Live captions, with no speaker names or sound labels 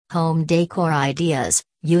Home decor ideas,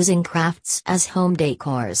 using crafts as home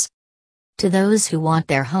decors. To those who want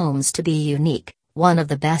their homes to be unique, one of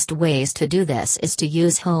the best ways to do this is to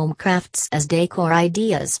use home crafts as decor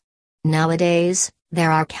ideas. Nowadays,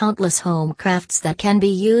 there are countless home crafts that can be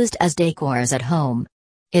used as decors at home.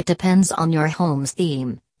 It depends on your home's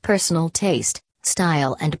theme, personal taste,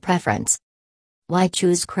 style and preference. Why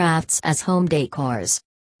choose crafts as home decors?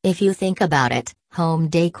 If you think about it, home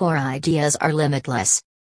decor ideas are limitless.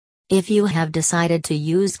 If you have decided to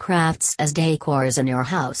use crafts as decors in your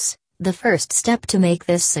house, the first step to make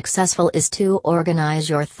this successful is to organize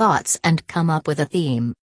your thoughts and come up with a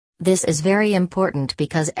theme. This is very important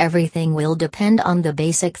because everything will depend on the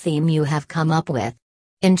basic theme you have come up with.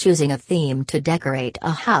 In choosing a theme to decorate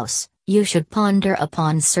a house, you should ponder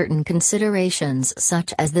upon certain considerations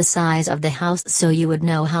such as the size of the house so you would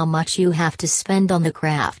know how much you have to spend on the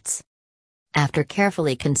crafts. After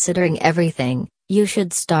carefully considering everything, you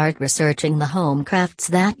should start researching the home crafts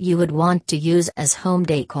that you would want to use as home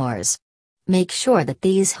decors. Make sure that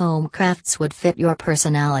these home crafts would fit your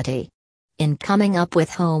personality. In coming up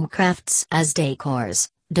with home crafts as decors,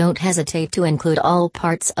 don't hesitate to include all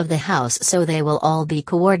parts of the house so they will all be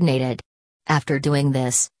coordinated. After doing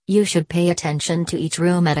this, you should pay attention to each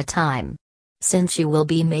room at a time. Since you will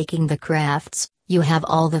be making the crafts, you have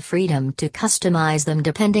all the freedom to customize them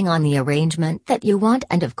depending on the arrangement that you want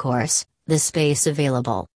and of course, the space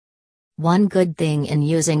available. One good thing in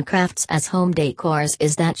using crafts as home decors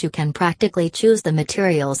is that you can practically choose the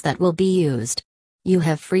materials that will be used. You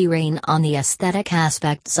have free rein on the aesthetic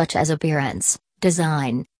aspects such as appearance,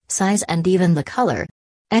 design, size and even the color.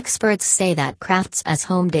 Experts say that crafts as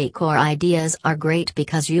home decor ideas are great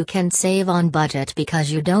because you can save on budget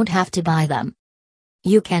because you don't have to buy them.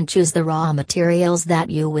 You can choose the raw materials that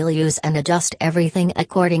you will use and adjust everything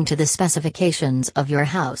according to the specifications of your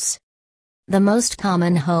house. The most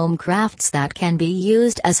common home crafts that can be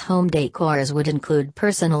used as home decors would include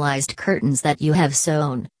personalized curtains that you have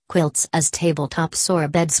sewn, quilts as tabletops or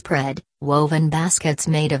bedspread, woven baskets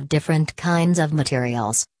made of different kinds of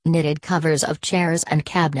materials, knitted covers of chairs and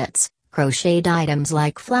cabinets, crocheted items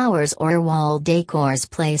like flowers or wall decors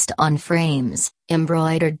placed on frames,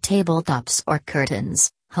 embroidered tabletops or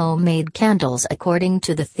curtains, homemade candles according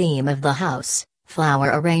to the theme of the house, flower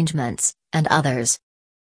arrangements, and others.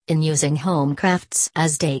 In using home crafts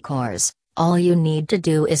as decors, all you need to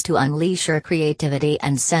do is to unleash your creativity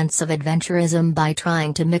and sense of adventurism by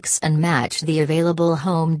trying to mix and match the available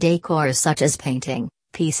home decors such as painting,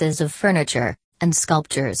 pieces of furniture, and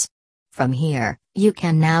sculptures. From here, you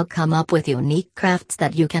can now come up with unique crafts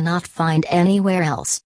that you cannot find anywhere else.